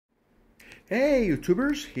Hey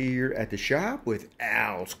YouTubers, here at the shop with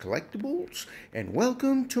Al's Collectibles, and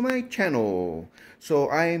welcome to my channel. So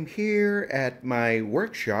I am here at my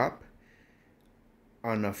workshop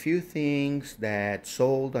on a few things that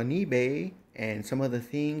sold on eBay and some of the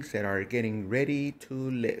things that are getting ready to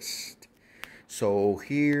list. So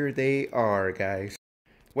here they are, guys.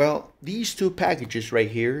 Well, these two packages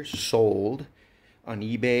right here sold on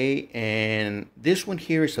eBay, and this one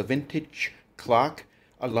here is a vintage clock,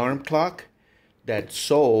 alarm clock, that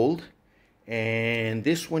sold, and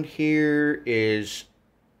this one here is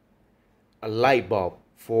a light bulb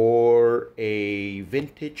for a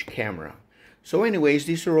vintage camera. So anyways,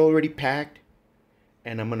 these are already packed,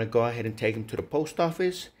 and I'm gonna go ahead and take them to the post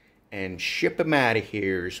office and ship them out of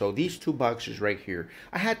here. So these two boxes right here,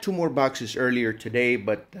 I had two more boxes earlier today,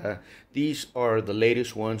 but these are the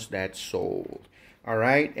latest ones that sold. All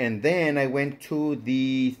right, and then I went to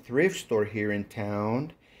the thrift store here in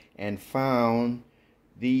town and found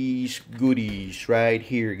these goodies right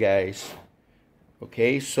here, guys.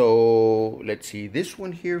 Okay, so let's see, this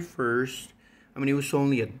one here first. I mean, it was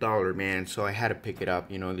only $1, man, so I had to pick it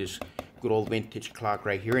up. You know, this good old vintage clock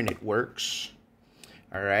right here, and it works.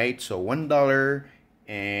 All right, so $1,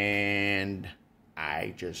 and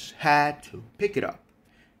I just had to pick it up.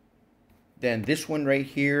 Then this one right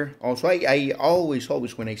here, also, I always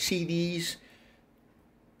when I see these,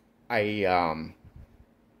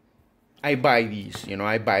 I buy these, you know,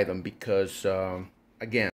 I buy them because,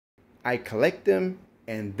 again, I collect them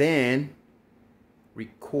and then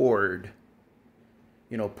record,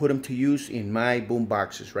 you know, put them to use in my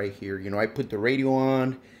boomboxes right here. You know, I put the radio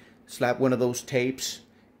on, slap one of those tapes,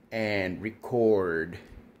 and record.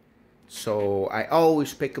 So I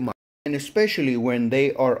always pick them up, and especially when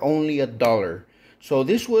they are only $1. So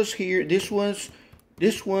this one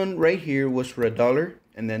right here was for $1.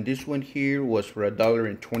 And then this one here was for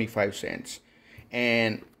 $1.25,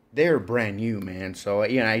 and they're brand new, man. So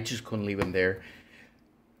yeah, I just couldn't leave them there.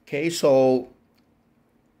 Okay, so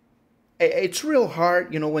it's real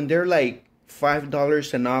hard, you know, when they're like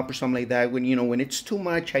 $5 and up or something like that. When, you know, when it's too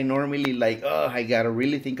much, I normally like, oh, I gotta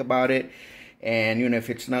really think about it. And, you know, if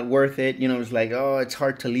it's not worth it, you know, it's like, oh, it's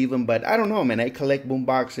hard to leave them. But I don't know, man. I collect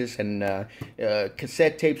boomboxes and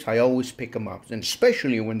cassette tapes. I always pick them up, and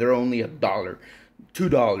especially when they're only $1,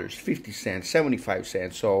 $2, 50 cents, 75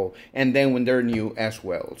 cents. So, and then when they're new as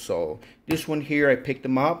well. So this one here, I picked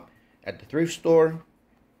them up at the thrift store,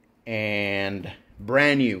 and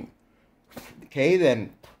brand new. Okay,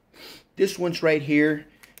 then this one's right here.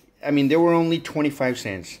 I mean, they were only 25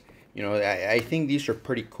 cents. You know, I think these are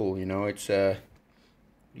pretty cool. You know, it's what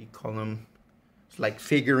do you call them? It's like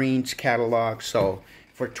figurines catalog. So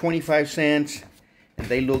for 25 cents, and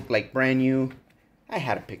they look like brand new, I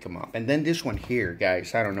had to pick them up. And then this one here,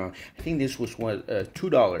 guys, I don't know. I think this was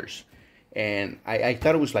 $2. And I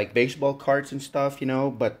thought it was like baseball cards and stuff, you know,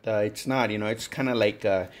 but it's not, you know. It's kind of like,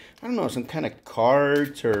 I don't know, some kind of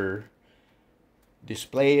cards or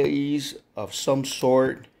displays of some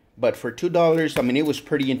sort. But for $2, I mean, it was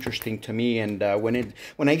pretty interesting to me. And when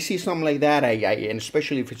I see something like that, and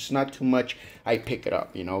especially if it's not too much, I pick it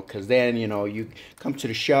up, you know. Because then, you know, you come to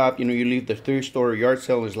the shop, you know, you leave the thrift store or yard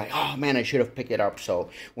sale, and it's like, oh man, I should have picked it up.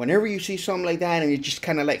 So whenever you see something like that, and you're just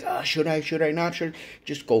kind of like, oh, should I not?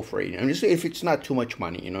 Just go for it. And just if it's not too much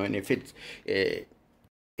money, you know, and if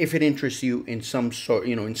it interests you in some sort,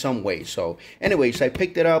 you know, in some way. So anyways, I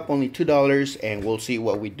picked it up, only $2, and we'll see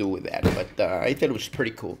what we do with that. But I thought it was pretty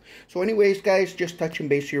cool. So anyways, guys, just touching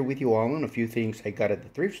base here with you all on a few things I got at the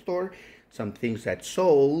thrift store, some things that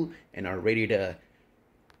sold and are ready to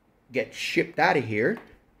get shipped out of here.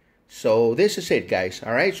 So this is it, guys.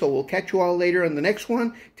 All right, so we'll catch you all later on the next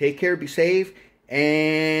one. Take care, be safe,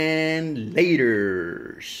 and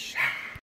laters.